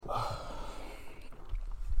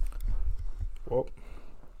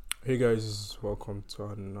Hey guys, welcome to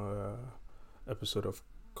another episode of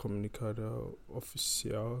Comunicado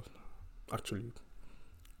Oficial. Actually,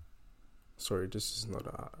 sorry, this is not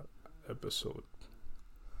an episode.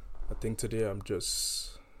 I think today I'm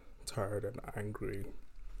just tired and angry.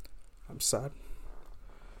 I'm sad.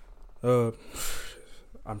 Uh,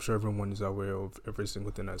 I'm sure everyone is aware of every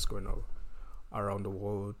single thing that's going on around the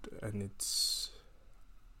world, and it's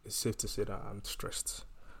safe to say that I'm stressed.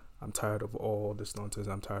 I'm tired of all this nonsense.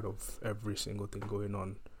 I'm tired of every single thing going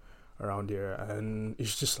on around here, and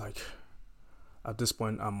it's just like at this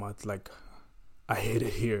point I'm at like I hate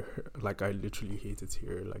it here. Like I literally hate it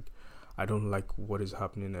here. Like I don't like what is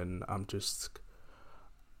happening, and I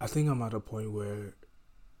think I'm at a point where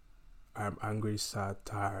I'm angry, sad,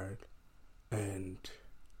 tired, and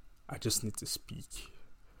I just need to speak.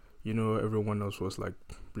 Everyone else was like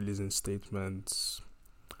releasing statements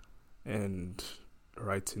and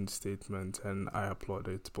writing statements, and I applaud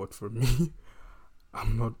it. But for me, I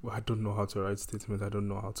don't know how to write statements. I don't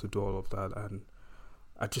know how to do all of that, and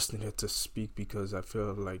I just needed to speak because I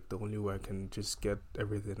feel like the only way I can just get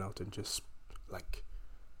everything out and just like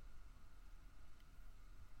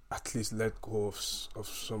at least let go of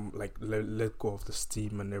some like let go of the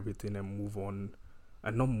steam and everything and move on,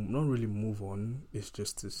 and not really move on. It's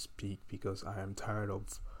just to speak because I am tired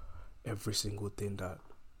of every single thing that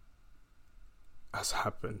has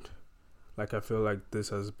happened. Like I feel like this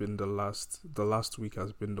has been the last week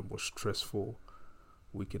has been the most stressful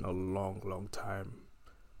week in a long time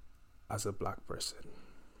as a black person.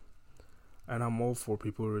 And I'm all for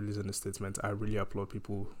people releasing a statement. I really applaud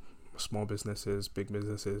people, small businesses, big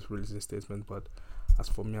businesses releasing statements. But as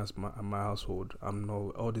for me, as my household, I'm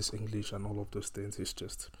no all this English and all of those things is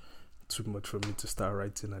just too much for me to start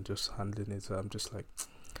writing and just handling it. So I'm just like,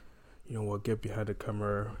 you know what, get behind the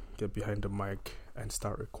camera, get behind the mic, and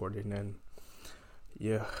start recording. And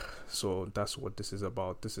yeah, so that's what this is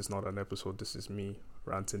about. This is not an episode. This is me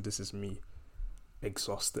ranting. This is me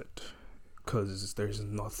exhausted because there's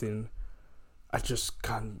nothing. I just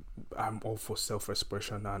can't. I'm all for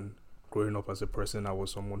self-expression, and growing up as a person, I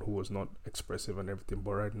was someone who was not expressive and everything.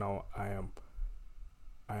 But right now, I am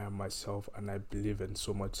myself, and I believe in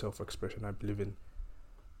so much self-expression. I believe in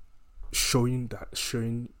showing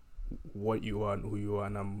what you are and who you are,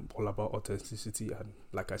 and I'm all about authenticity. And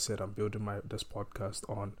like I said, I'm building this podcast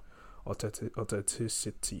on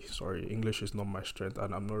authenticity. Sorry, English is not my strength,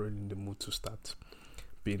 and I'm not really in the mood to start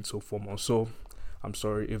being so formal. So I'm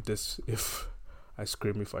sorry if I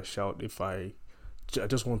scream, if I shout, I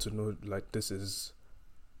just want to know, like, this is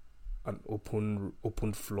an open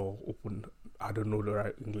floor, open. I don't know the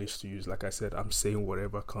right English to use. Like I said, I'm saying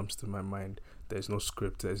whatever comes to my mind. There's no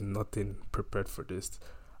script. There's nothing prepared for this.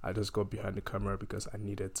 I just got behind the camera because I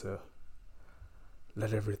needed to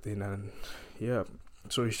let everything, and yeah.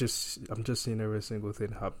 So I'm just seeing every single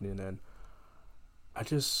thing happening, and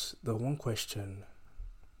the one question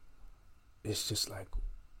is just like,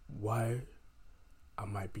 why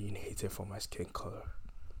am I being hated for my skin color?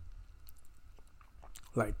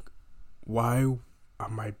 Like, why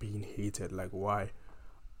am I being hated? Like, why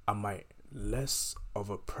am I less of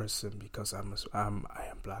a person because I am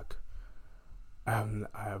black? And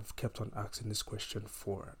I have kept on asking this question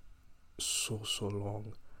for so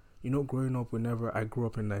long. Growing up, I grew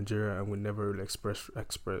up in Nigeria, and we never really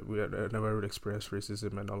never really experienced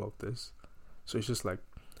racism and all of this. So it's just like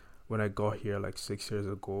when I got here like 6 years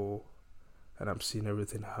ago, and I'm seeing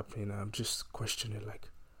everything happening, and I'm just questioning like,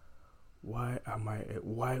 what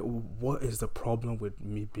is the problem with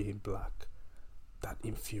me being black that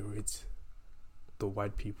infuriates the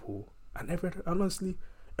white people and every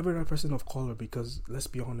other person of color? Because let's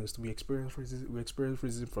be honest, we experience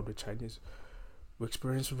racism from the Chinese, we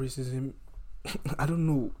experience racism I don't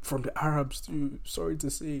know, from the Arabs too, sorry to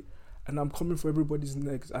say. And I'm coming for everybody's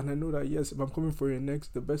necks, and I know that yes, if I'm coming for your necks,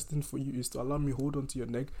 the best thing for you is to allow me hold on to your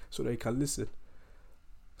neck so that you can listen.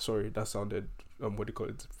 Sorry, that sounded what do you call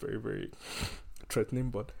it, very very threatening,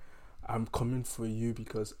 but I'm coming for you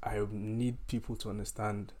because I need people to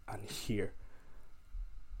understand and hear.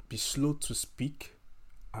 Be slow to speak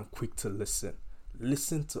and quick to listen.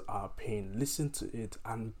 Listen to our pain, listen to it,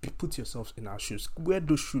 and put yourselves in our shoes. Wear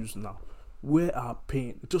those shoes now. Wear our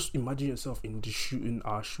pain. Just imagine yourself in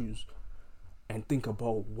our shoes, and think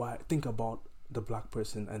about the black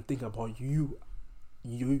person, and think about you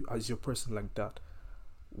as your person like that.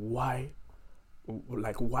 Why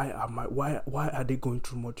are they going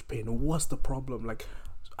through much pain? What's the problem? Like,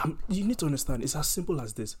 you need to understand, it's as simple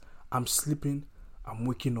as this. I'm sleeping, I'm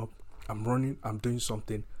waking up, I'm running, I'm doing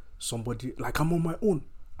something. Somebody, like, I'm on my own,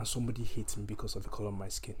 and somebody hates me because of the color of my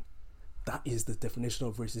skin. That is the definition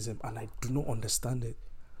of racism, and I do not understand it.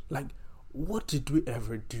 Like, what did we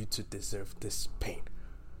ever do to deserve this pain?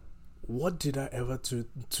 What did I ever to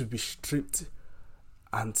be stripped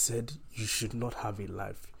and said you should not have a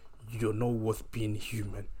life? You're not worth being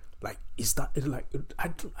human. Like, is that like I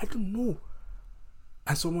don't know.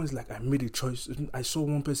 And someone's like, I made a choice. I saw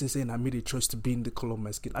one person saying I made a choice to be in the color of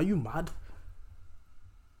my skin. Are you mad?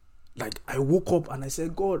 Like, I woke up and I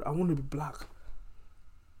said, God, I want to be black.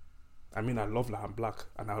 I mean, I love that I'm black,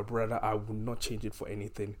 and I would not change it for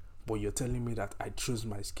anything. But you're telling me that I chose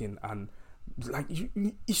my skin, and like,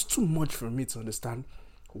 it's too much for me to understand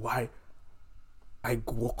why I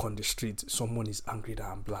walk on the street, someone is angry that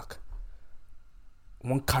I'm black.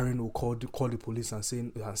 One Karen will call the police and say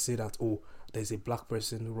that, oh, there's a black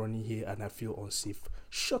person running here and I feel unsafe.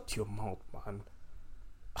 Shut your mouth, man.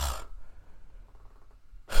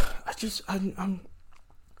 I'm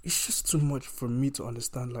it's just too much for me to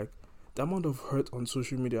understand, like, the amount of hurt on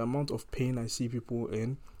social media, the amount of pain I see people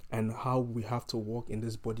in, and how we have to walk in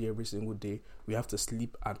this body every single day. We have to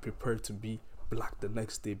sleep and prepare to be black the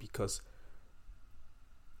next day because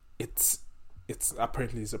it's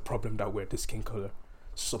apparently is a problem that we're this skin color.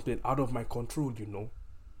 Something out of my control, you know.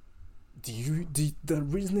 The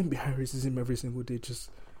reasoning behind racism every single day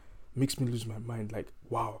just makes me lose my mind. Like,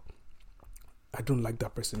 wow, I don't like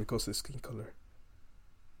that person because of skin color.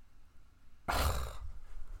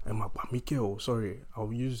 Sorry,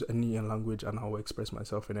 I'll use any language and I'll express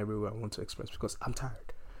myself in every way I want to express because I'm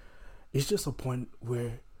tired. It's just a point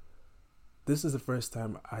where this is the first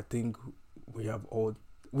time I think we've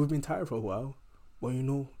been tired for a while. But you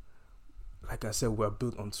know, like I said, we're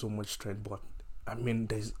built on so much strength, but I mean,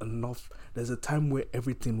 there's a time where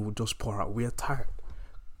everything will just pour out. We are tired.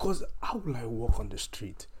 Because how will I walk on the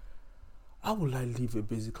street? How will I live a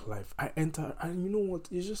basic life? I enter, and you know what?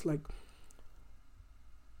 It's just like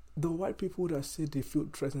the white people that say they feel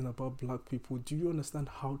threatened about black people. Do you understand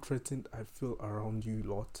how threatened I feel around you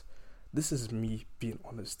lot? This is me being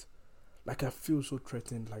honest. Like, I feel so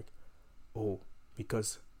threatened, like, oh,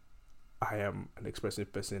 because I am an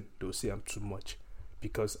expressive person, they'll say I'm too much.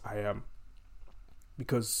 Because I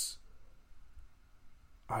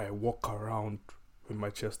walk around with my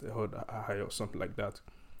chest held high or something like that,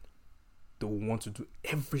 they will want to do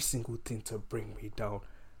every single thing to bring me down.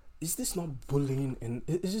 Is this not bullying? And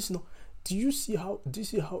is this not? Do you see how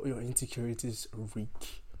your insecurities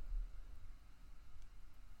reek?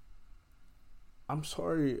 I'm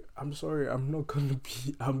sorry. I'm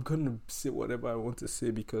gonna say whatever I want to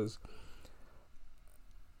say because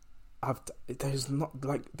there's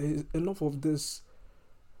enough of this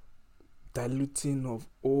diluting of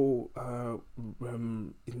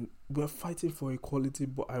we're fighting for equality,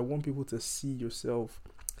 but I want people to see yourself,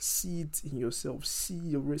 see it in yourself, see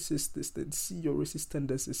your racist distance, see your racist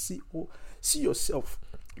tendencies, see yourself,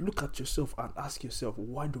 look at yourself and ask yourself,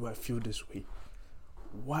 why do I feel this way?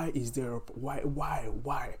 Why is there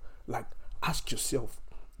why? Like, ask yourself,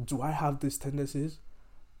 do I have these tendencies?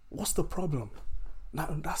 What's the problem? Now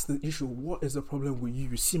that's the issue. What is the problem with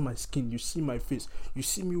you? You see my skin, you see my face, you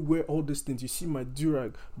see me wear all these things, you see my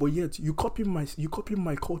durag, but yet you copy my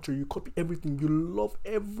culture, you copy everything, you love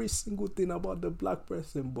every single thing about the black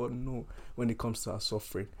person, but no, when it comes to our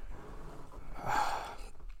suffering,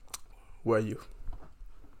 where are you?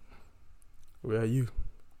 Where are you?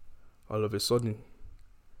 All of a sudden,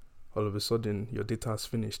 your data has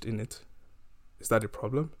finished, innit? Is that a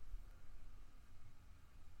problem?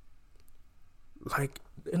 Like,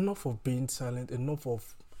 enough of being silent, enough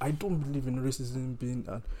of, I don't believe in racism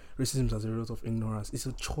racism as a result of ignorance. It's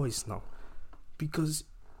a choice now, because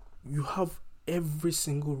you have every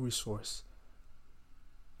single resource.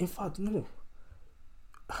 In fact, no,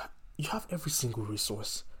 you have every single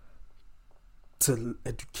resource to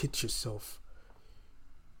educate yourself.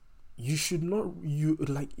 You should not,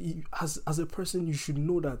 as a person, you should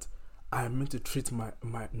know that I am meant to treat my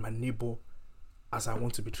neighbor as I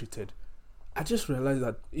want to be treated. I just realized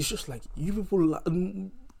that it's just like you people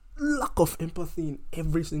lack of empathy in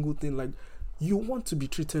every single thing. Like, you want to be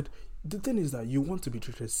treated. The thing is that you want to be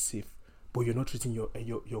treated safe, but you're not treating your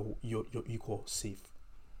equal safe.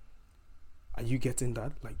 Are you getting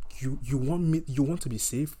that? Like, you want to be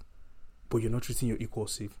safe, but you're not treating your equal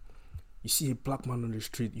safe. You see a black man on the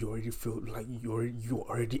street, you already feel like you're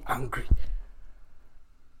already angry.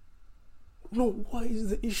 No, what is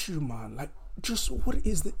the issue, man? Like, just what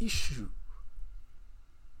is the issue?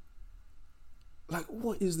 Like,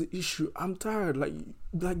 what is the issue? I'm tired. Like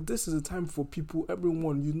this is a time for people,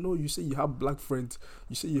 everyone. You say you have black friends.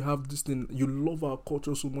 You say you have this thing. You love our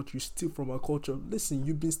culture so much. You steal from our culture. Listen,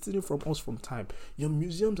 you've been stealing from us from time. Your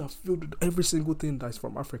museums are filled with every single thing that's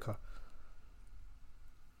from Africa.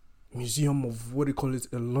 museum of what do you call it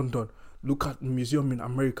in London. Look at museum in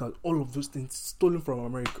America. All of those things stolen from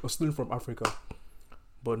America or stolen from Africa.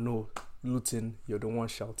 But no, looting, you're the one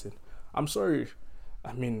shouting. I'm sorry.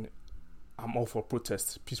 I mean, I'm all for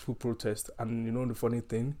protest, peaceful protest. And you know the funny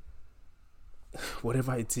thing?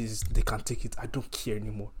 Whatever it is, they can take it. I don't care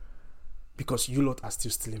anymore. Because you lot are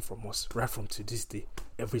still stealing from us. Right from to this day.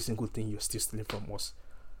 Every single thing you're still stealing from us.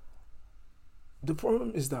 The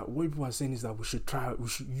problem is that what people are saying is that we should try,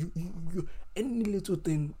 any little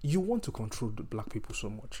thing, you want to control the black people so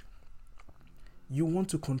much. You want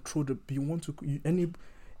to control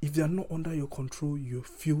if they are not under your control, they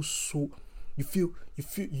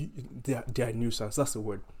are a nuisance. That's the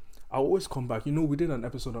word. I always come back. You know, we did an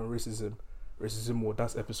episode on racism.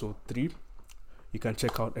 That's episode 3. You can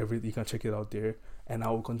check out everything. You can check it out there. And I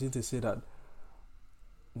will continue to say that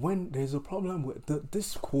when there's a problem with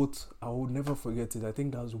this quote, I will never forget it. I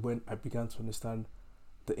think that was when I began to understand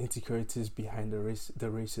the insecurities behind the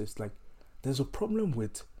races. Like, there's a problem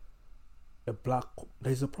with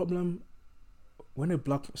there's a problem when you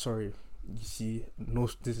see, no,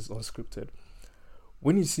 this is unscripted.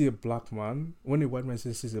 When you see a black man, when a white man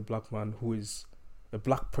sees a black man who is a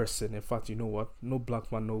black person, in fact, you know what? No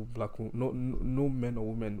black man, no black woman, no men or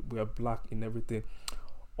women. We are black in everything.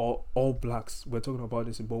 All blacks. We're talking about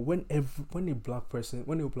this. But when a white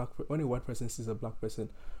person sees a black person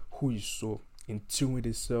who is so in tune with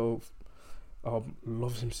himself,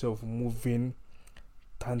 loves himself, moving,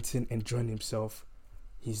 dancing, enjoying himself,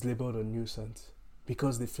 he's labeled a nuisance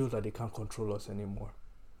because they feel that they can't control us anymore.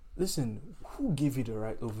 Listen, who gave you the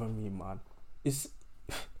right over me, man? Has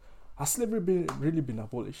slavery really been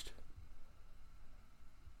abolished?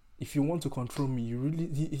 If you want to control me,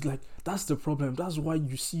 it's like, that's the problem. That's why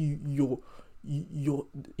you see your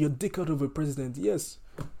dickhead of a president. Yes,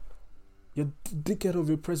 your dickhead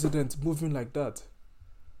of a president moving like that.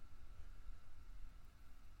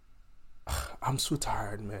 I'm so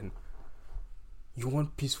tired, man. You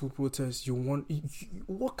want peaceful protests?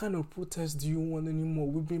 What kind of protest do you want anymore?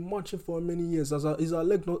 We've been marching for many years. Is our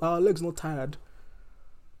legs not tired?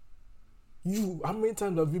 How many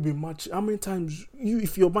times have you been marching? How many times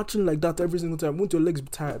if you're marching like that every single time, won't your legs be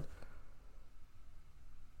tired?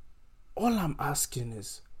 All I'm asking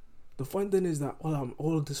is, the funny thing is that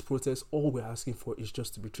all this protest, all we're asking for is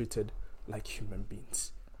just to be treated like human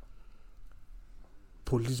beings.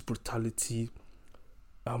 Police brutality,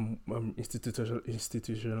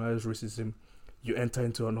 institutionalized racism. You enter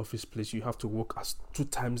into an office place, you have to work two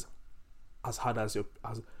times as hard as your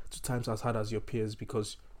peers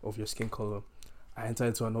because of your skin color. I enter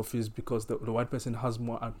into an office because the white person has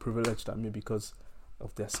more privilege than me because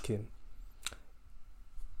of their skin.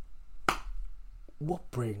 What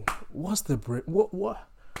brain? What's the brain?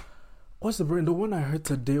 What's the brain? The one I heard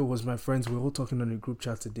today was my friends. We were all talking on a group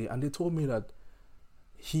chat today, and they told me that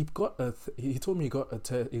he got a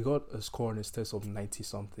score on his test of 90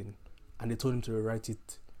 something, and they told him to rewrite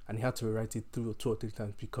it, and he had to rewrite it two or three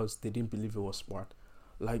times because they didn't believe it was smart.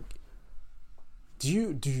 Like, do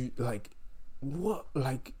you like what?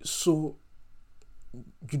 Like, so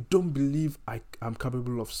you don't believe I'm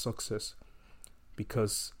capable of success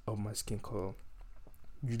because of my skin color?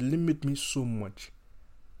 You limit me so much.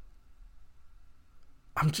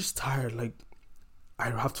 I'm just tired. Like,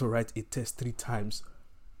 I have to write a test 3 times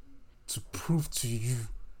to prove to you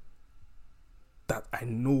that I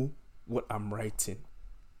know what I'm writing.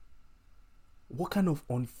 What kind of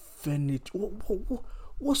unfairness?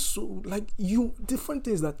 What's so, like, you, different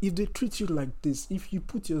things that if they treat you like this, if you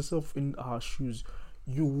put yourself in our shoes,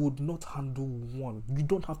 you would not handle one. You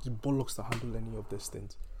don't have the bollocks to handle any of these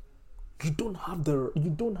things. You don't have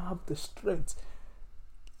the strength.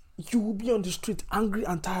 You will be on the street angry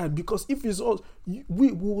and tired because if it's us,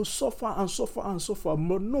 we will suffer and suffer and suffer.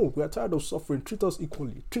 But no, we are tired of suffering. Treat us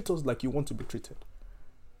equally. Treat us like you want to be treated.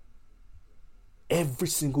 Every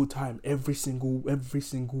single time, every single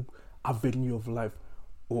avenue of life.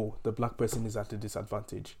 Oh, the black person is at a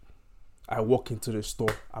disadvantage. I walk into the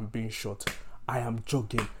store, I'm being shot. I am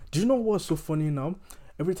jogging. Do you know what's so funny now?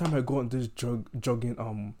 Every time I go on this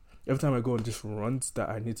jogging, every time I go on these runs that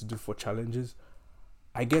I need to do for challenges,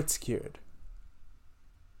 I get scared.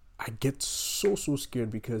 I get so scared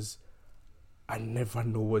because I never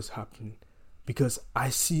know what's happening. Because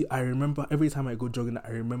I remember every time I go jogging,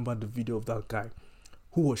 I remember the video of that guy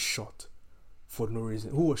who was shot for no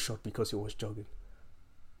reason. Who was shot because he was jogging.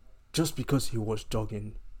 Just because he was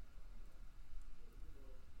jogging.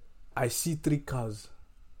 I see 3 cars,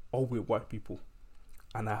 all with white people.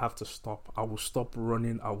 And I have to stop. I will stop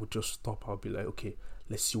running. I will just stop. I'll be like, okay,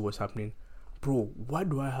 let's see what's happening. Bro, why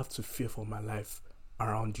do I have to fear for my life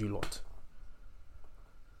around you lot?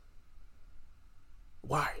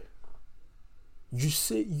 Why? You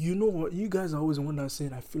say, you know what? You guys are always the one that's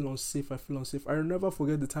saying, I feel unsafe. I'll never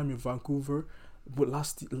forget the time in Vancouver. But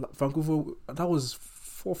Vancouver, that was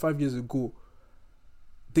 4 or 5 years ago.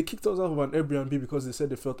 They kicked us out of an Airbnb because they said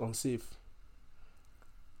they felt unsafe.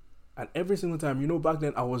 And every single time, back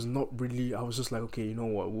then I was just like, okay, you know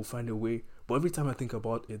what, we'll find a way. But every time I think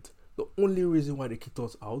about it, the only reason why they kicked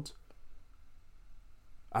us out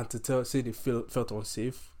and to say they felt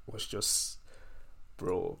unsafe was just,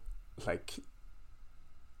 bro, like,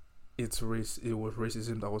 it was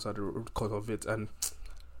racism that was at the root cause of it. And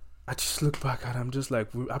I just look back and I'm just like,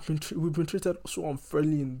 we've been treated so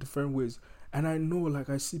unfairly in different ways. And I know, like,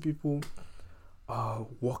 I see people I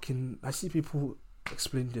see people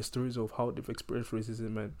explain their stories of how they've experienced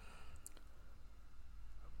racism, and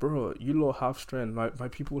bro, you lot have strength. My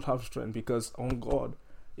people have strength, because on God,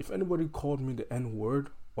 if anybody called me the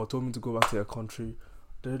N-word or told me to go back to their country,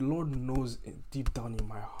 the Lord knows deep down in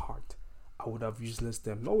my heart I would have useless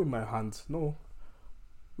them. Not with my hands. No,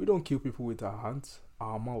 we don't kill people with our hands,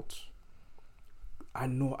 our mouths. I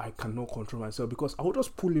know I cannot control myself, because I will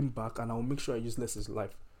just pull him back and I will make sure I useless his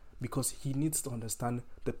life, because he needs to understand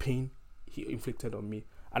the pain he inflicted on me.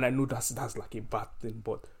 And I know that's like a bad thing,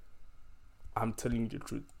 but I'm telling you the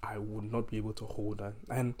truth, I would not be able to hold that.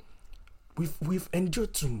 And we've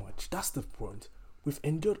endured too much. That's the point. We've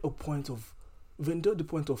endured the point of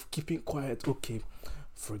keeping quiet. Okay,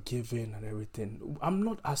 forgiving and everything. I'm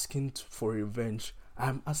not asking for revenge.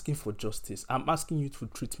 I'm asking for justice. I'm asking you to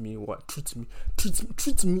treat me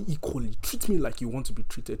equally. Treat me like you want to be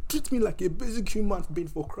treated. Treat me like a basic human being,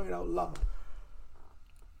 for crying out loud.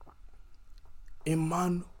 A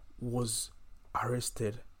man was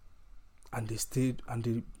arrested, and they stayed,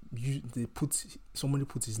 and somebody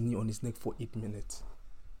put his knee on his neck for 8 minutes.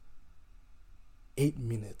 8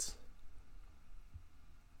 minutes.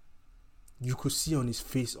 You could see on his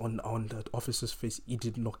face, on the officer's face, he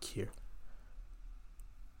did not care.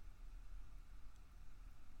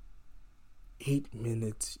 8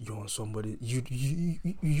 minutes, you're on somebody. You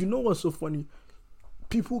know what's so funny?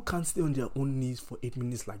 People can't stay on their own knees for 8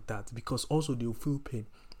 minutes like that, because also they'll feel pain.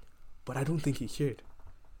 But I don't think he cared.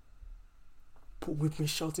 But we've been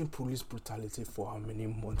shouting police brutality for how many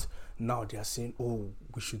months? Now they are saying, oh,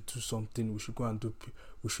 we should do something. We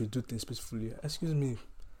should do things peacefully. Excuse me.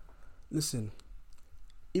 Listen,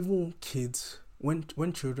 even kids, when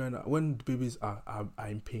babies are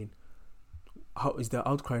in pain, how is their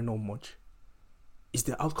outcry not much? Is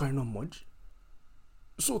their outcry not much?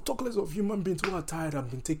 So talk less of human beings who are tired and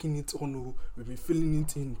been taking it on. We've been feeling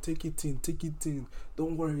it in. Take it in.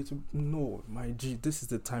 Don't worry. No, my G, this is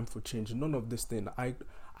the time for change. None of this thing. I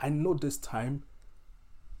know this time,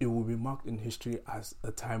 it will be marked in history as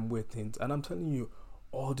a time where things. And I'm telling you,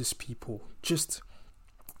 all these people, I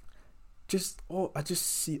just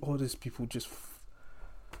see all these people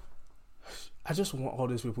I just want all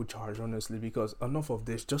these people charged, honestly, because enough of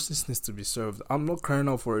this. Justice needs to be served. I'm not crying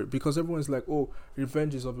out for it, because everyone's like, oh,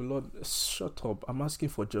 revenge is of the Lord. Shut up. I'm asking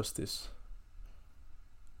for justice.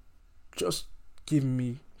 Just give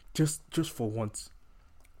me, just for once,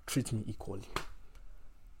 treat me equally.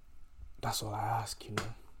 That's all I ask,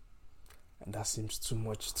 And that seems too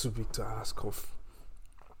big to ask of.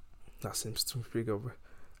 That seems too big of it.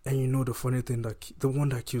 And the funny thing, the one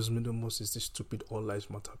that kills me the most is this stupid All Lives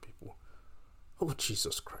Matter people. Oh,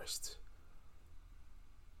 Jesus Christ.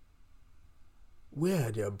 Where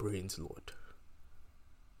are their brains, Lord?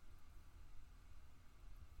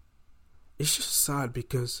 It's just sad,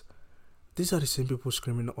 because these are the same people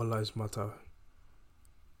screaming All Lives Matter.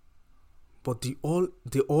 But the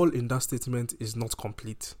all in that statement is not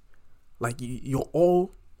complete. Like, the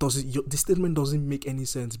statement doesn't make any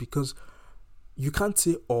sense, because you can't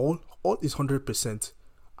say all is 100%.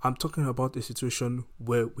 I'm talking about a situation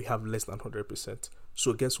where we have less than 100%.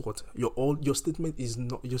 So guess what? Your statement is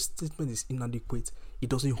inadequate. It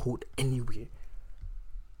doesn't hold anywhere.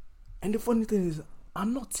 And the funny thing is,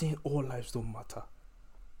 I'm not saying all lives don't matter.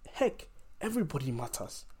 Heck, everybody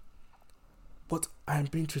matters. But I'm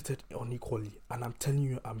being treated unequally, and I'm telling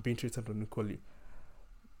you, I'm being treated unequally.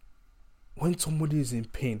 When somebody is in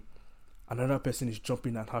pain, another person is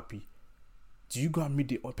jumping and happy. Do you go and meet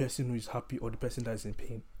the person who is happy or the person that is in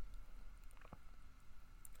pain?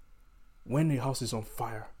 When a house is on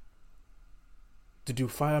fire,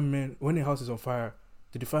 when the house is on fire,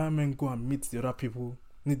 do the firemen go and meet the other people,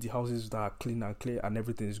 meet the houses that are clean and clear and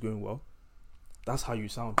everything is going well? That's how you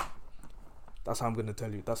sound. That's how I'm going to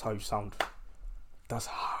tell you. That's how you sound. That's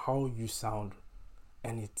how you sound.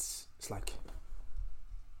 And it's like,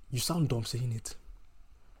 you sound dumb saying it.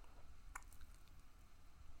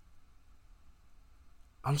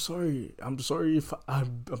 I'm sorry. I'm sorry if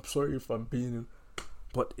I'm being,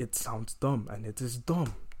 but it sounds dumb, and it is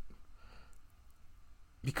dumb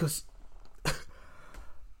because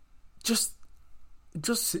just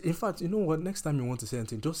in fact, you know what? Next time you want to say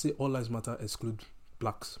anything, just say all lives matter, exclude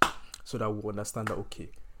blacks, so that we'll understand that okay,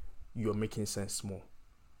 you're making sense more,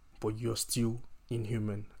 but you're still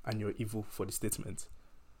inhuman and you're evil for the statement.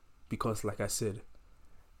 Because, like I said,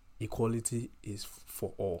 equality is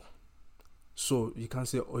for all. So you can't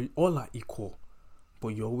say all are equal, but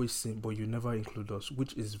you always say, but you never include us,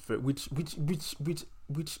 which is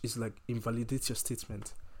which is like invalidates your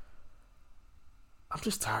statement. I'm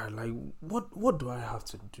just tired. Like, what do I have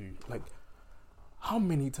to do? Like, how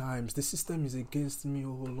many times the system is against me?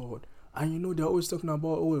 Oh Lord! And you know they're always talking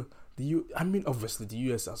about I mean, obviously the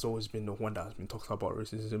US has always been the one that has been talking about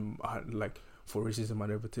racism, like for racism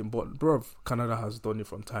and everything. But bruv, Canada has done it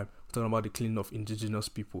from time. We're talking about the cleaning of indigenous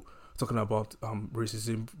people. We're talking about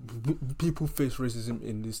racism. People face racism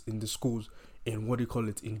in the schools, in what do you call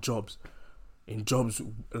it, in jobs. In jobs,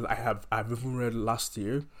 I've even read last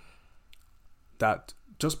year that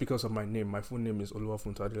just because of my name, my full name is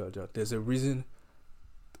Oluwafunmi Adelaja. There's a reason.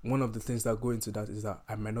 One of the things that go into that is that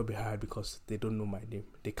I might not be hired because they don't know my name.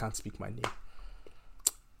 They can't speak my name.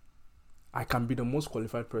 I can be the most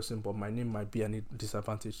qualified person, but my name might be a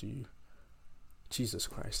disadvantage to you. Jesus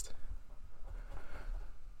Christ.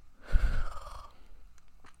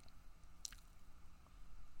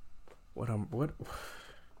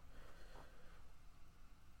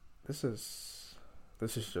 This is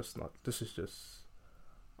just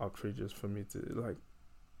outrageous for me to like.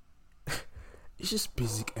 It's just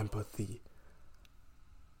basic empathy.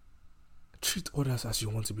 Treat others as you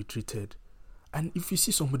want to be treated. And if you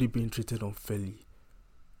see somebody being treated unfairly,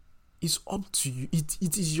 it's up to you.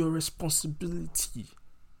 It is your responsibility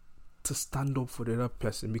to stand up for the other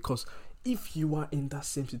person. Because if you are in that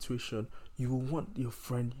same situation, you will want your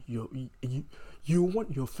friend, you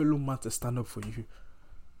want your fellow man to stand up for you.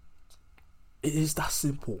 It is that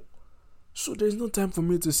simple. So there's no time for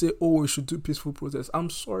me to say, oh, we should do peaceful protests. I'm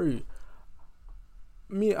sorry.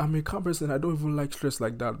 Me, I'm a calm person. I don't even like stress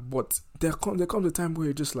like that. But there comes a time where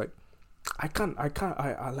you're just like, I can't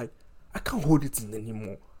hold it in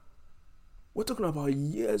anymore. We're talking about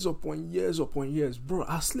years upon years, bro.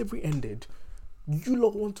 As slavery ended, you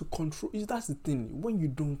lot want to control. That's the thing. When you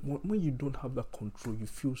don't have that control, you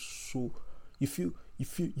feel so. I feel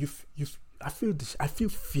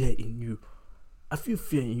fear in you.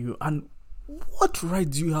 And what right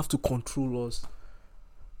do you have to control us?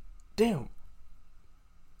 Damn.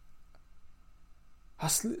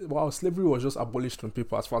 Slavery was just abolished from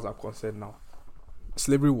people as far as I'm concerned now.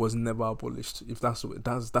 Slavery was never abolished. If that's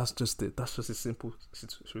just it. That's just a simple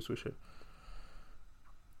situation.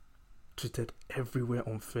 Treated everywhere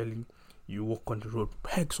unfairly. You walk on the road.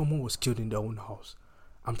 Heck, someone was killed in their own house.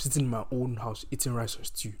 I'm sitting in my own house eating rice and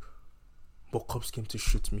stew. But cops came to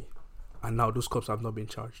shoot me. And now those cops have not been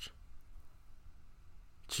charged.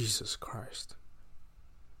 Jesus Christ.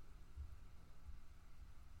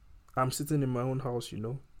 I'm sitting in my own house, you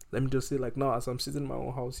know. Let me just say, like, now as I'm sitting in my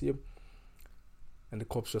own house here, and the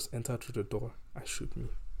cops just enter through the door and shoot me.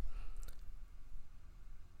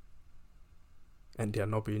 And they are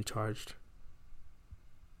not being charged.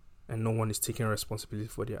 And no one is taking responsibility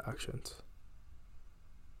for their actions.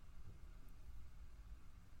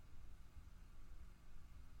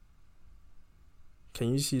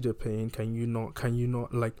 Can you see the pain? Can you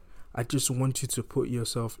not, like, I just want you to put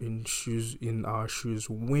yourself in our shoes.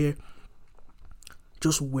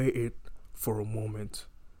 Just wear it for a moment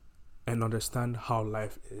and understand how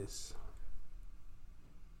life is.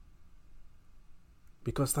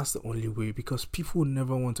 Because that's the only way. Because people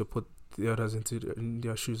never want to put the others in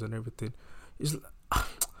their shoes and everything. It's like,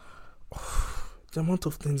 the amount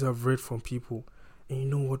of things I've read from people, and you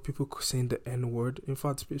know what, people saying the N-word. In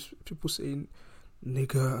fact, people saying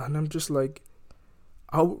nigger, and I'm just like,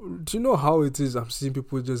 do you know how it is? I'm seeing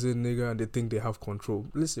people just say nigger and they think they have control.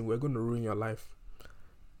 Listen, we're going to ruin your life.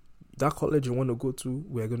 That college you want to go to,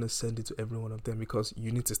 we're going to send it to every one of them because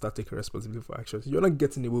you need to start taking responsibility for actions. You're not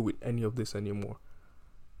getting away with any of this anymore.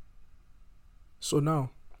 So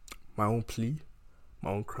now, my own plea,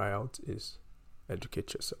 my own cry out is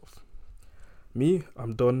educate yourself. Me,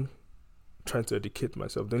 I'm done trying to educate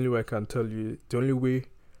myself. The only way I can tell you, the only way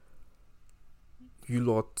you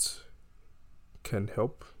lot can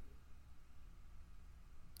help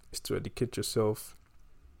is to educate yourself,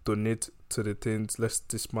 donate to the things, let's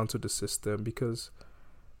dismantle the system, because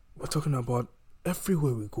we're talking about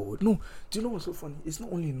everywhere we go. No, do you know what's so funny? It's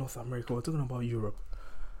not only in North America, we're talking about Europe.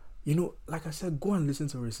 You know, like I said, go and listen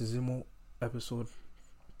to Racismo episode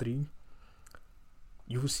 3.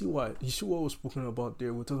 you will see why. You see what was spoken about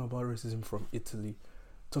there. We're talking about racism from Italy,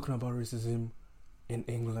 talking about racism in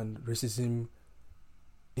England, racism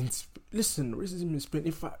racism in Spain.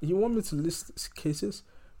 If you want me to list cases,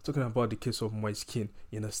 talking about the case of Moise Kean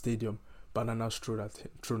in a stadium, bananas thrown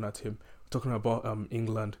at him. Talking about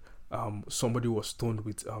England, somebody was stoned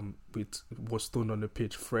was stoned on the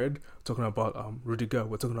pitch. Fred, talking about Rudiger.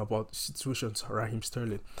 We're talking about situations Raheem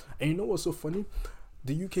Sterling. And you know what's so funny?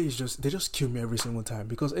 The UK they just kill me every single time,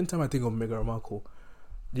 because anytime I think of Meghan Markle,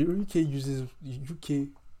 the UK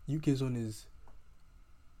zone is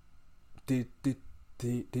they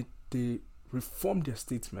reform their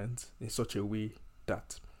statement in such a way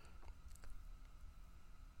that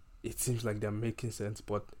it seems like they're making sense,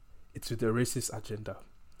 but it's with a racist agenda.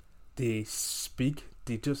 They speak,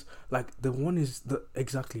 they just like the word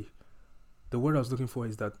I was looking for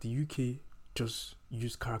is that the UK just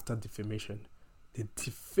use character defamation. They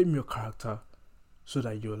defame your character so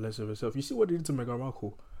that you're less of yourself. You see what they did to Meghan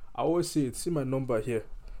Markle? I always say it. See my number here,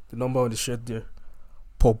 the number on the shirt there.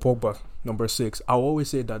 Paul Pogba, number 6. I always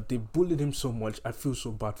say that they bullied him so much. I feel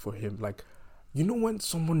so bad for him. Like, you know, when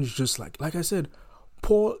someone is just like I said,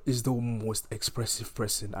 Paul is the most expressive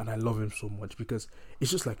person, and I love him so much because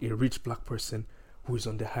it's just like a rich black person who is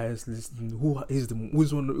on the highest list, who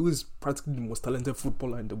is practically the most talented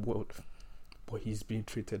footballer in the world, but he's being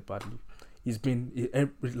treated badly.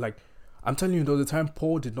 I'm telling you, there was a time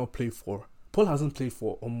Paul hasn't played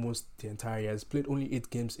for almost the entire year. He's played only 8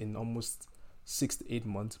 games in almost 6 to 8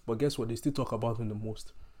 months, but guess what? They still talk about him the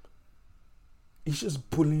most. It's just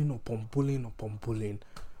bullying upon bullying upon bullying.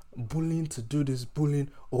 Bullying to do this, bullying.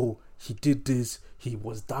 Oh, he did this. He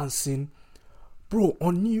was dancing. Bro,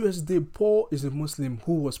 on New Year's Day, Paul is a Muslim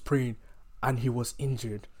who was praying and he was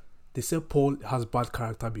injured. They said Paul has bad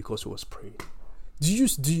character because he was praying. Do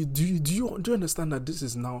you understand that this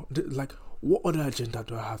is now, like, what other agenda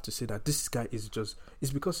do I have to say that this guy is just,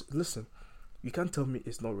 it's because, listen, you can't tell me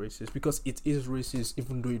it's not racist, because it is racist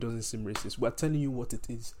even though it doesn't seem racist. We're telling you what it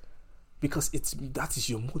is, because that is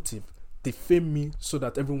your motive. Defame me so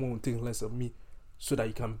that everyone will think less of me, so that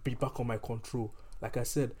you can be back on my control. Like I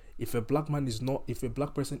said, if a black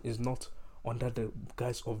person is not under the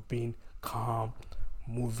guise of being calm,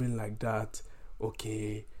 moving like that,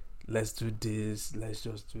 okay, let's do this, let's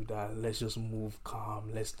just do that, let's just move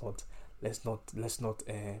calm, let's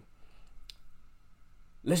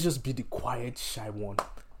just be the quiet, shy one.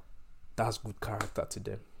 That's good character to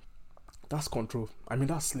them. That's control. I mean,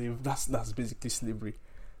 that's that's basically slavery.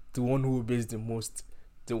 The one who obeys the most,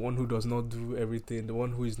 the one who does not do everything, the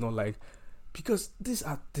one who is not like, because these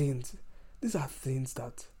are things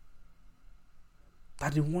that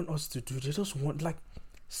they want us to do. They just want, like,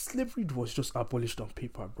 slavery was just abolished on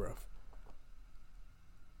paper, bruv.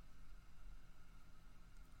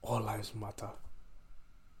 All lives matter.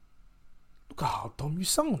 Look at how dumb you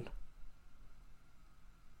sound.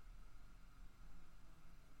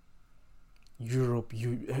 Europe,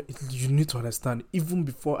 you need to understand, even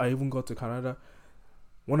before I even got to Canada,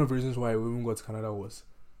 one of the reasons why I even got to Canada was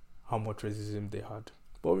how much racism they had.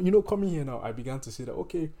 But, you know, coming here now, I began to see that,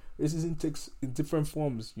 okay, racism takes in different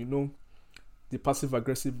forms, you know, the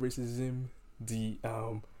passive-aggressive racism, the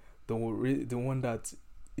one that,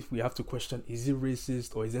 if we have to question, is it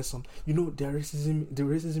racist or is there some, you know, the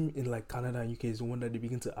racism in, like, Canada and UK is the one that they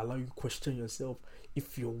begin to allow you to question yourself,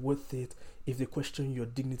 if you're worth it, if they question your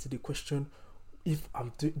dignity, they question they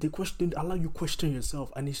allow you question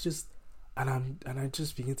yourself, and it's just, and I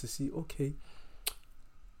just begin to see, okay,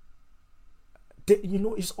 you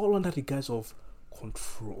know, it's all under the guise of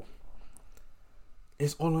control.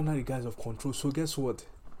 It's all under the guise of control. So guess what?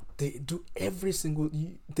 They do every single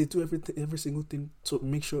thing to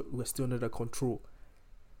make sure we're still under their control.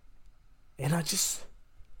 And I just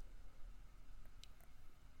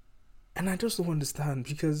don't understand,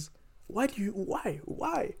 because why?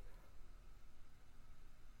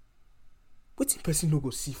 What person no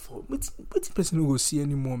go see for? What person no go see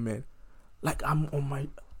anymore, man? Like, I'm on my,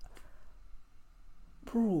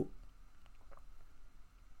 bro.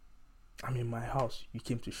 I'm in my house. You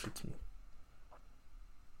came to shoot me.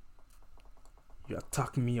 You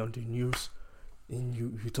attack me on the news, and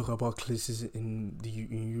you talk about places in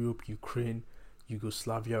Europe, Ukraine,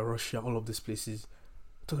 Yugoslavia, Russia, all of these places.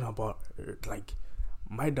 Talking about, like,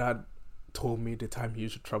 my dad told me the time he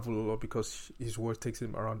used to travel a lot because his work takes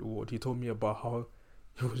him around the world. He told me about how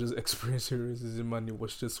he was just experiencing racism and he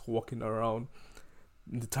was just walking around.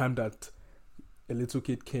 The time that a little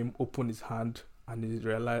kid came, opened his hand, and he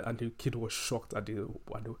realized, and the kid was shocked at the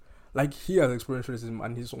like, he has experienced racism,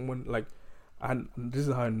 and he's someone like, and this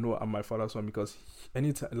is how I know I'm my father's son, because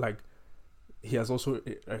anytime, like, he has also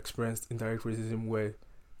experienced indirect racism where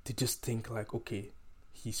they just think like, okay,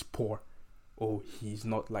 he's poor, or he's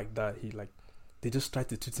not like that. They just try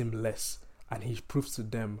to treat him less, and he proves to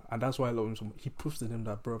them, and that's why I love him so much. He proves to them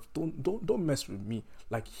that, bro, don't mess with me.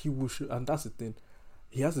 Like, he will, and that's the thing.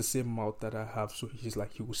 He has the same mouth that I have, so he's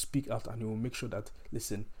like, he will speak out and he will make sure that,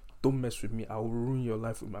 listen, don't mess with me. I will ruin your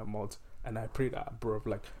life with my mouth. And I pray that, bro,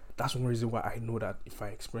 like, that's one reason why I know that if I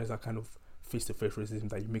experience that kind of face-to-face racism,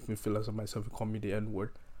 that you make me feel as myself, you call me the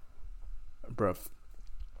N-word, bruv,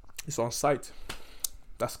 it's on sight.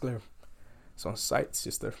 That's clear. It's on sight,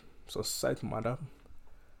 sister. It's on sight, mother.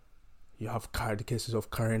 You have the cases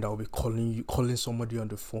of Karen that will be calling somebody on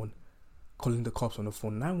the phone, calling the cops on the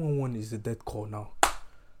phone. 911 is a dead call now.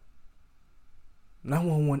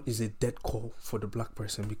 911 is a dead call for the black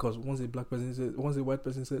person, because once a white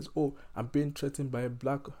person says, oh, I'm being threatened by a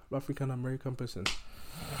black African American person,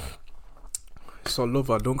 it's all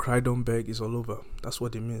over. Don't cry, don't beg, it's all over. That's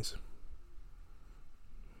what it means.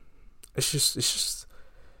 It's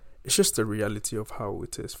just the reality of how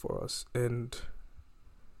it is for us. And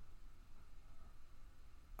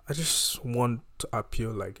I just want to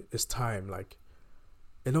appeal, like, it's time, like,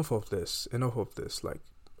 enough of this, like,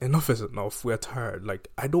 enough is enough. We're tired. Like,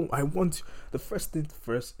 the first thing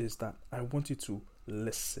first is that I want you to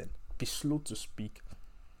listen. Be slow to speak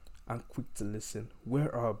and quick to listen.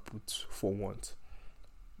 Wear our boots for once.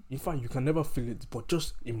 In fact, you can never feel it, but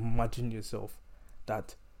just imagine yourself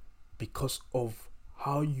that because of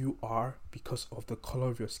how you are, because of the color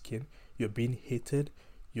of your skin, you're being hated,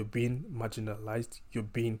 you're being marginalized, you're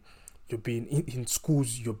being in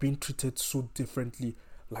schools, you're being treated so differently.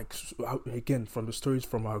 Like, again, from the stories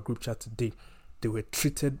from our group chat today, they were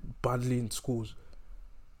treated badly in schools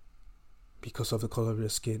because of the color of your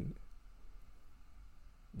skin.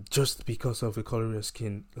 Just because of the color of your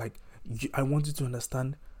skin. Like, I want you to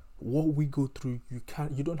understand what we go through. You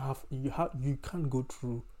can't go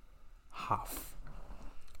through half.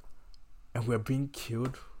 And we're being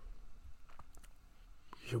killed.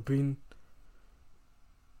 We're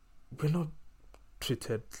not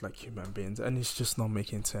treated like human beings, and it's just not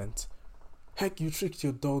making sense. Heck, you treat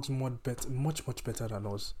your dogs much better than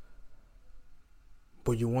us,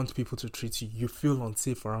 but you want people to treat you. You feel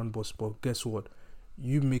unsafe around us, but guess what?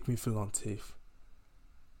 You make me feel unsafe.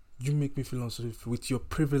 You make me feel unsafe with your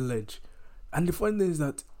privilege. And the funny thing is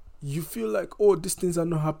that you feel like, oh, these things are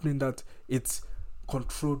not happening, that it's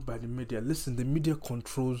controlled by the media. Listen, the media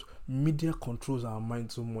controls our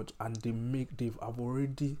mind so much, and they've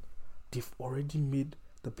already made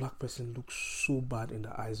the black person look so bad in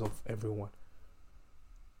the eyes of everyone.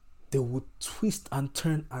 They would twist and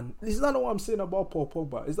turn, and is that not what I'm saying about Paul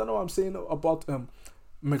Pogba? Is that not what I'm saying about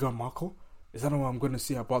Meghan Markle? Is that not what I'm going to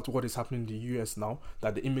say about what is happening in the US now?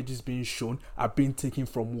 That the images being shown are being taken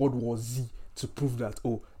from World War Z to prove that,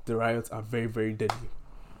 oh, the riots are very, very deadly.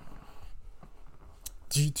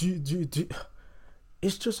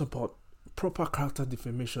 It's just about proper character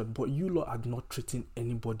defamation, but you lot are not treating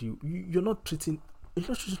anybody. You're not treating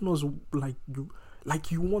us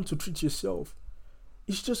like you want to treat yourself.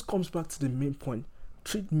 It just comes back to the main point.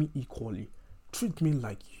 Treat me equally. Treat me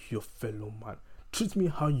like your fellow man. Treat me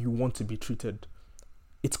how you want to be treated.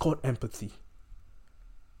 It's called empathy.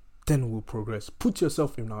 Then we'll progress. Put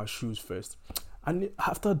yourself in our shoes first. And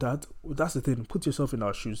after that, that's the thing. Put yourself in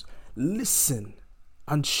our shoes. Listen.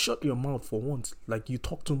 And shut your mouth for once. Like, you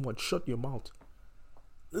talk too much. Shut your mouth.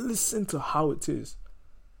 Listen to how it is.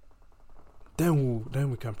 Then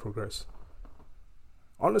we can progress.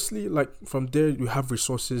 Honestly, like, from there you have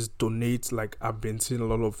resources. Donate. Like, I've been seeing a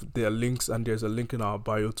lot of their links, and there's a link in our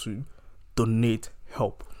bio to donate.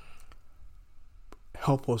 Help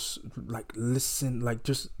us. Like, listen. Like,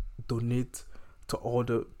 just donate to all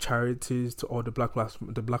the charities, to all the Black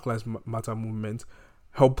Lives Matter movement.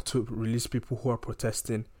 Help to release people who are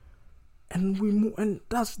protesting, and we move, and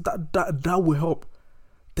that will help.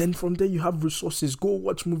 Then from there you have resources. Go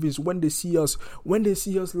watch movies when they see us.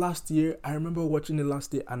 Last year, I remember watching it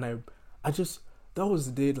last year, and I just, that was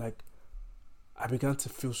the day, like, I began to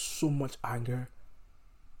feel so much anger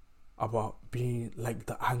about being, like,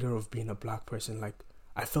 the anger of being a black person. Like,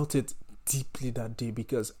 I felt it deeply that day,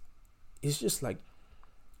 because it's just like,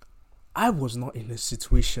 I was not in a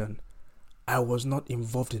situation. I was not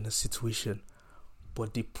involved in a situation,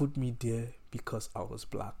 but they put me there because I was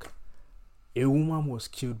black. A woman was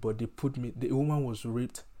killed, but the woman was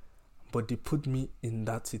raped, but they put me in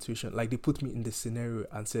that situation. Like, they put me in the scenario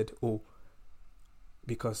and said, oh,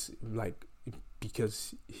 because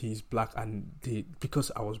he's black, and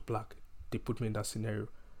because I was black, they put me in that scenario.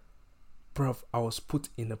 Bruv, I was put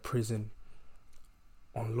in a prison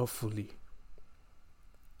unlawfully.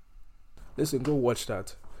 Listen, go watch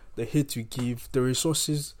that. The Hate U Give, the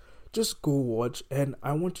resources, just go watch, and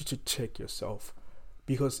I want you to check yourself,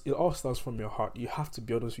 because it all starts from your heart. You have to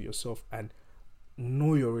be honest with yourself and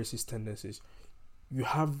know your racist tendencies. You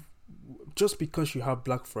have, just because you have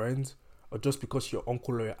black friends, or just because your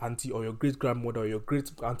uncle or your auntie or your great grandmother or your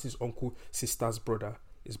great auntie's uncle, sister's brother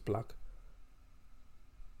is black,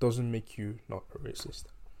 doesn't make you not a racist.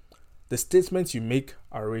 The statements you make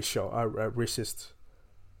are racist.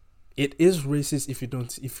 It is racist if you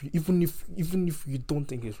don't, even if you don't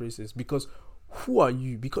think it's racist, because who are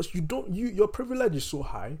you? Because your privilege is so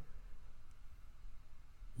high,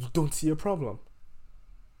 you don't see a problem.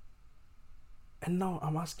 And now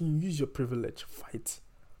I'm asking you, use your privilege, fight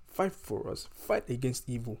for us, fight against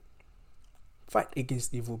evil,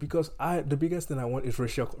 because the biggest thing I want is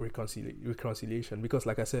racial reconciliation, because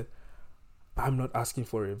like I said, I'm not asking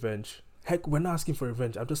for revenge. Heck, we're not asking for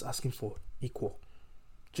revenge. I'm just asking for equal.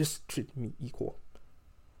 Just treat me equal.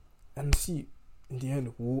 And see, in the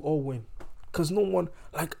end, we'll all win. Because no one,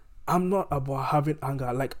 like, I'm not about having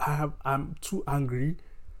anger. Like, I'm too angry,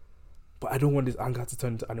 but I don't want this anger to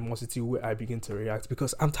turn into animosity where I begin to react,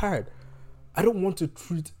 because I'm tired. I don't want to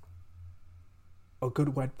treat a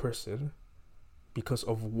good white person because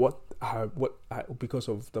of because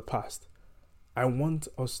of the past. I want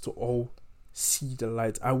us to all see the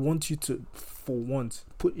light. I want you to, for once,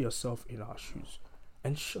 put yourself in our shoes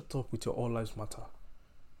and shut up with your all lives matter.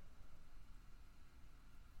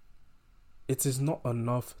 It is not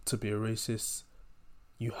enough to be a racist.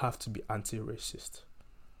 You have to be anti-racist.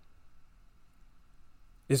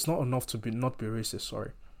 It's not enough to not be racist,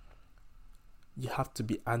 sorry. You have to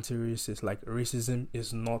be anti-racist. Like, racism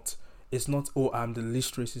is not, it's not, oh, I'm the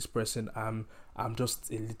least racist person, I'm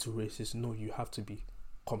just a little racist. No, you have to be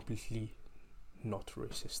completely not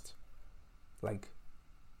racist. Like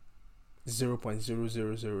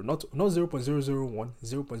 0.000, not 0.001,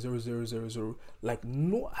 0.0000, like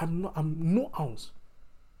I'm no ounce.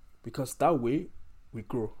 Because that way we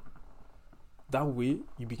grow. That way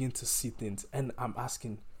you begin to see things. And I'm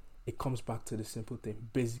asking, it comes back to the simple thing,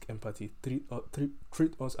 basic empathy.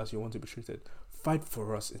 Treat us as you want to be treated. Fight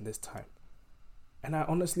for us in this time. And I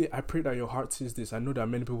pray that your heart sees this. I know that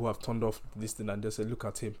many people have turned off this thing and they say, look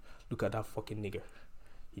at him, look at that fucking nigger.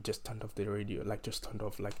 He just turned off the radio, like just turned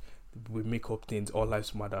off, like we make up things, all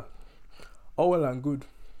lives matter. All well and good.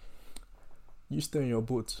 You stay in your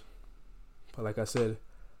boat. But like I said,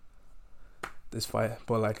 this fight, it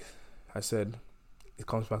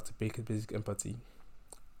comes back to basic empathy.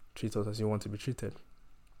 Treat us as you want to be treated.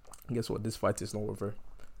 And guess what? This fight is not over.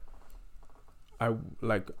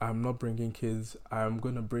 I'm not bringing kids. I'm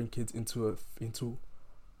gonna bring kids into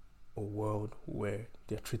a world where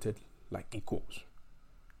they're treated like equals.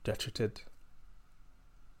 They're treated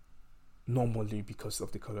normally because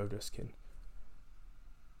of the color of their skin.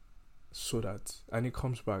 So that, and it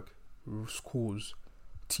comes back, schools,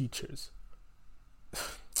 teachers.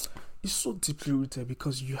 It's so deeply rooted,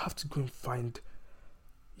 because you have to go and find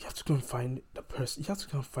the person. You have to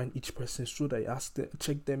go and find each person so that you ask them,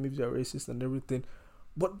 check them if they're racist and everything.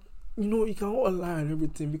 But you can all lie and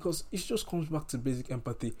everything, because it just comes back to basic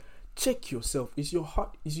empathy. Check yourself. Is your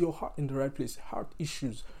heart in the right place? Heart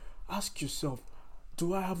issues. Ask yourself,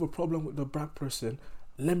 do I have a problem with the black person?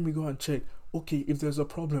 Let me go and check. Okay, if there's a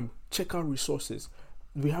problem, check out resources.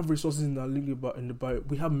 We have resources in our link in the bio.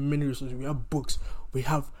 We have many resources. We have books. We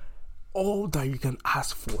have all that you can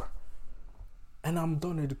ask for. And I'm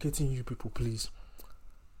done educating you people, please.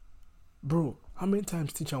 Bro, how many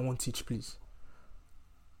times teach I won't teach, please?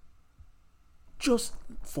 Just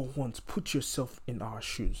for once, put yourself in our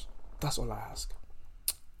shoes. That's all I ask.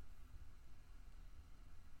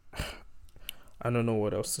 I don't know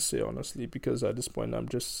what else to say, honestly, because at this point I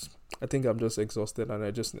think I'm just exhausted, and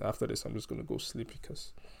after this I'm just gonna go sleep,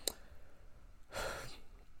 because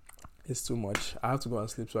it's too much. I have to go and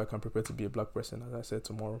sleep so I can prepare to be a black person, as I said,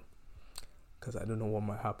 tomorrow, because I don't know what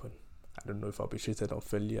might happen. I don't know if I'll be treated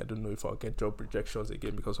unfairly. I don't know if I'll get job rejections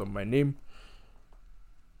again because of my name.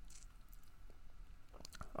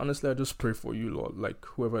 Honestly, I just pray for you, Lord, like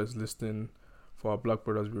whoever is listening, for our black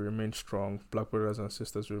brothers, we remain strong. Black brothers and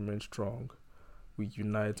sisters, we remain strong. We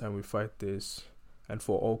unite and we fight this. And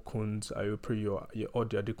for all Kuns, I pray all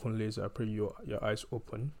the Adekunles, I pray your eyes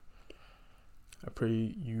open. I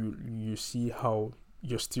pray you see how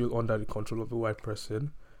you're still under the control of a white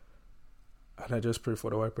person. And I just pray for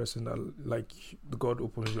the white person that, like, God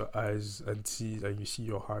opens your eyes and sees, and you see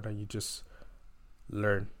your heart, and you just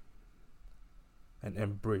learn and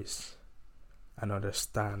embrace and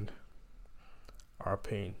understand our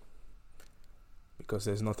pain. Because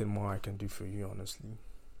there's nothing more I can do for you, honestly.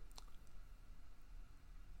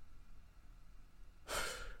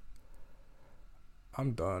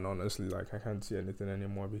 I'm done, honestly. Like, I can't see anything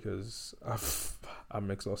anymore because I'm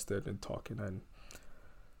exhausted and talking, and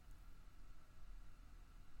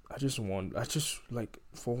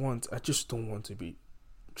for once, I just don't want to be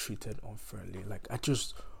treated unfairly. Like, I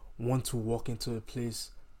just want to walk into a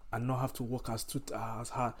place and not have to work as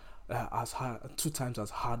hard 2 times as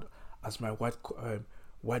hard as my white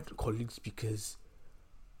colleagues because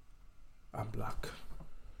I'm black.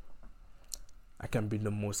 I can be the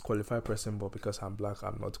most qualified person, but because I'm black,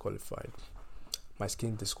 I'm not qualified. My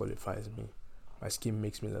skin disqualifies me. My skin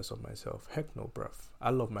makes me less of myself. Heck no, bruv. I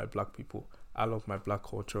love my black people. I love my black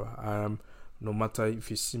culture. No matter if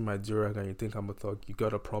you see my durag and you think I'm a thug, you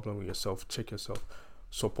got a problem with yourself. Check yourself.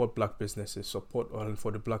 Support black businesses. Support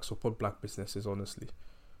black businesses, honestly.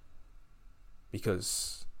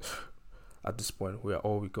 Because at this point, we are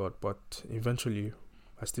all we got. But eventually,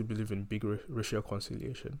 I still believe in big racial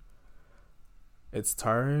conciliation. It's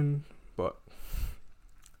tiring, but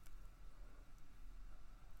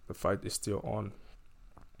the fight is still on.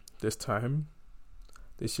 This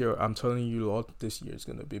year, I'm telling you, Lord, this year is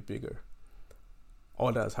going to be bigger.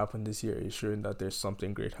 All that has happened this year is showing that there's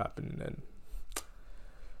something great happening, and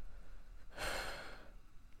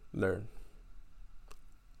learn.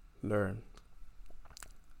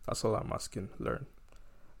 That's all I'm asking. Learn.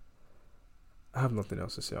 I have nothing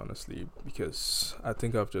else to say, honestly, because I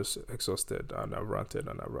think I've just exhausted and I've ranted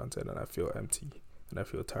and I feel empty and I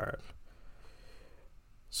feel tired.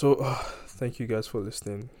 So, thank you guys for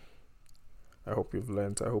listening. I hope you've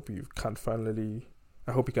learned. I hope you can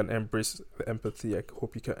embrace the empathy. I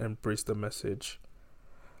hope you can embrace the message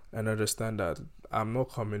and understand that I'm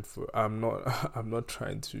not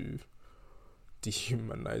trying to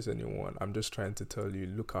dehumanize anyone. I'm just trying to tell you,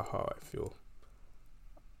 look at how I feel.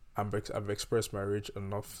 I've expressed my rage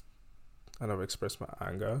enough, and I've expressed my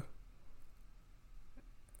anger,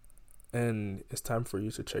 and it's time for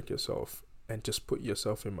you to check yourself and just put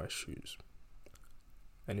yourself in my shoes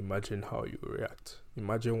and imagine how you react.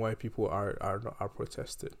 Imagine why people are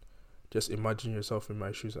protested. Just imagine yourself in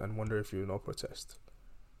my shoes and wonder if you will not protest,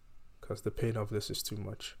 because the pain of this is too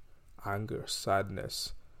much. Anger,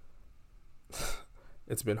 sadness.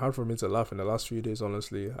 It's been hard for me to laugh in the last few days,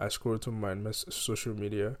 honestly. I scroll through my social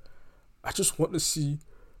media. I just want to see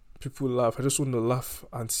people laugh. I just want to laugh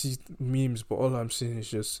and see memes, but all I'm seeing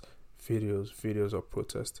is just videos of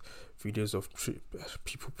protest, videos of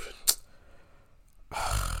people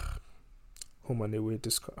home and away.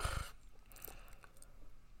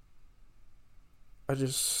 I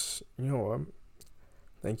just,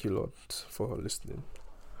 thank you, Lord, for listening.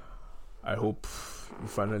 I hope you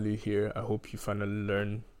finally hear. I hope you finally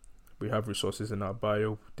learn. We have resources in our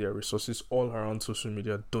bio. There are resources all around social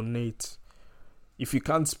media. Donate. If you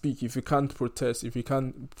can't speak, if you can't protest, if you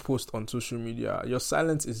can't post on social media, your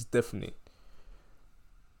silence is deafening.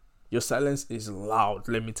 Your silence is loud,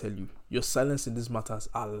 let me tell you. Your silence in these matters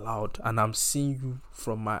are loud. And I'm seeing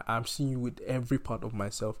you with every part of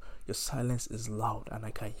myself. Your silence is loud and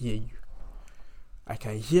I can hear you. I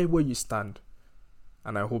can hear where you stand.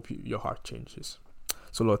 And I hope your heart changes.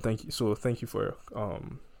 So Lord, thank you. So thank you for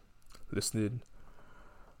listening.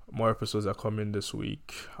 More episodes are coming this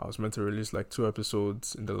week. I was meant to release like 2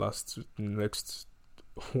 episodes in the next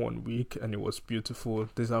 1 week, and it was beautiful.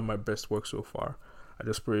 These are my best work so far. I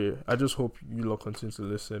just hope you lot continue to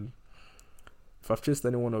listen. If I've chased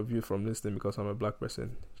any one of you from listening because I'm a black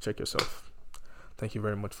person, check yourself. Thank you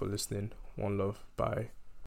very much for listening. One love. Bye.